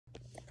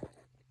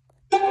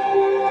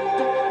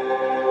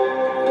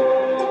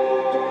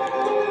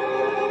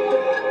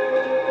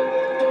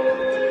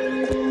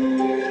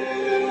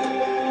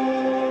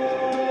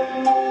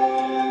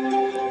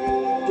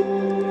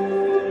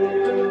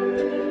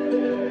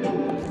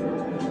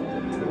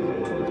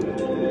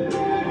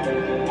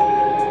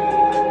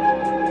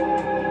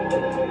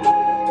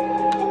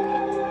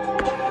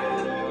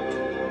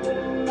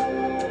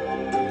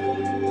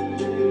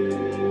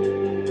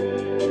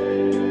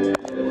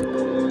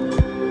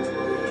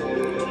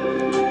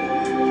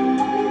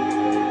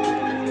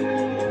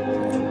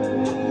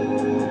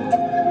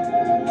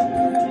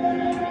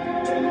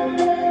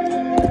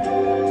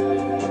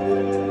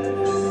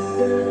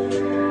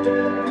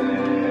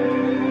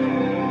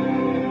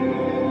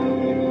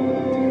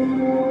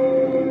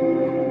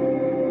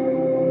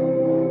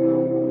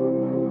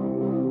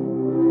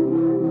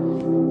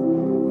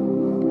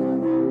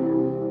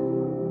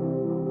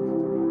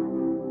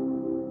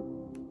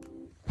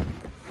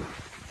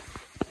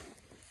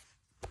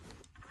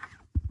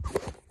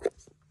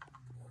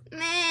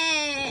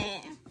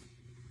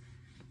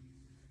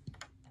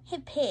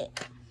Hip.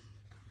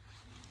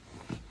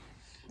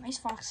 Nice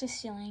Fox is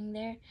stealing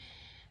there.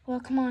 Well,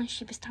 come on,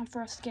 Sheep. It's time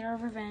for us to get our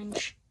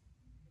revenge.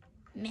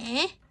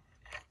 Meh.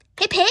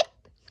 Hip, hip.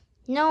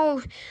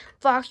 No,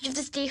 Fox, you have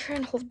to stay here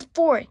and hold the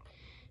fort.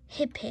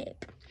 Hip,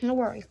 hip. No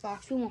worry,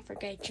 Fox. We won't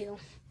forget you.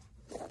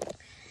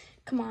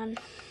 Come on.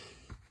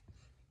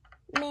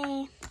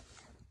 Meh.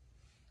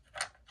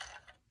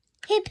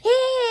 Hip,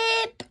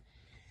 hip.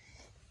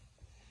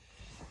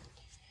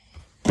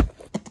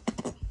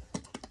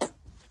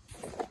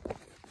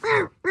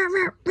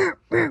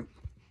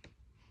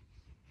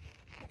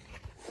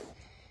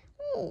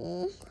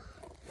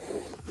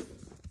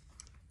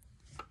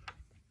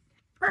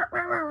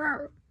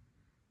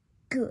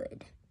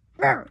 Good.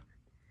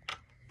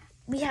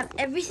 We have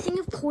everything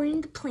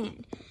according to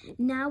plan.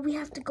 Now we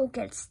have to go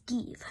get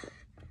Steve.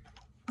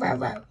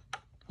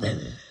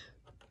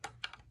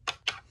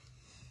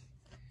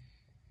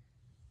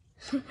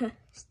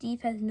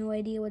 Steve has no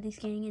idea what he's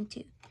getting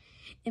into.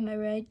 Am I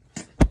right?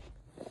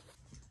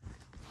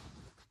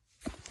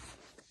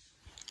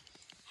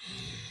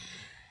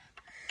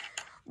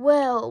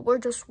 Well, we're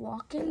just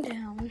walking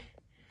down.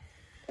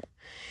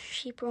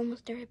 Sheep are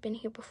almost there. I've been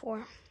here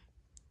before.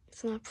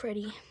 It's not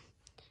pretty.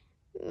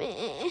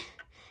 Meh.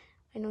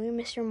 I know you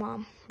miss your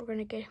mom. We're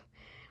gonna get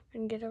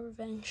our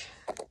revenge.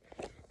 I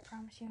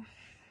promise you.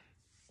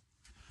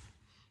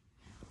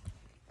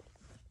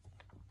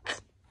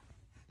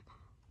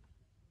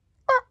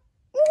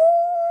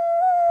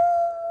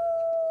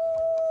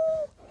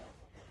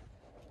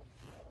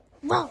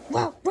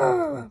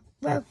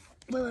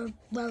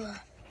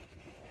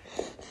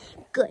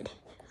 Good.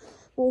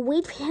 We'll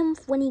wait for him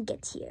when he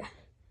gets here.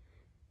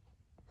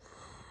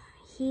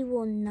 He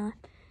will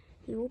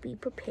be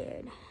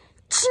prepared.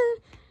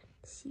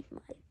 See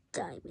my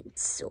diamond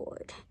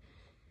sword.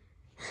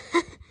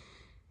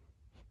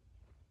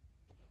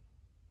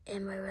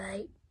 Am I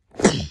right?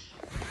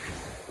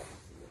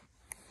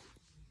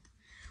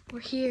 We're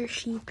here,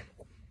 Sheep.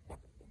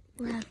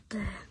 We're at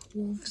the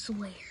wolf's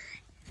lair.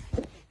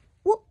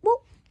 Whoop,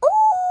 whoop.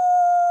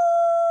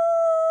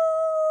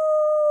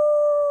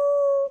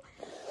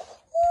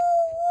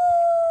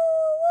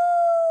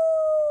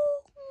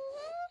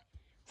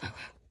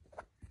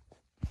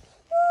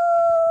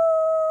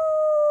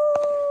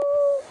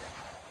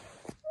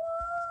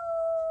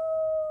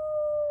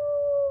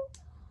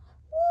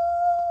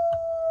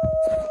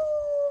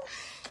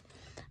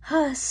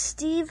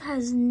 Steve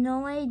has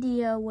no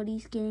idea what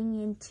he's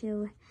getting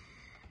into.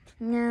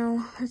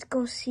 Now, let's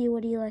go see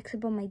what he likes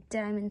about my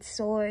diamond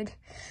sword.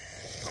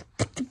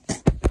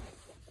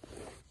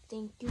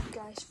 Thank you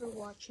guys for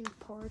watching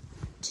part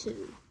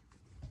 2.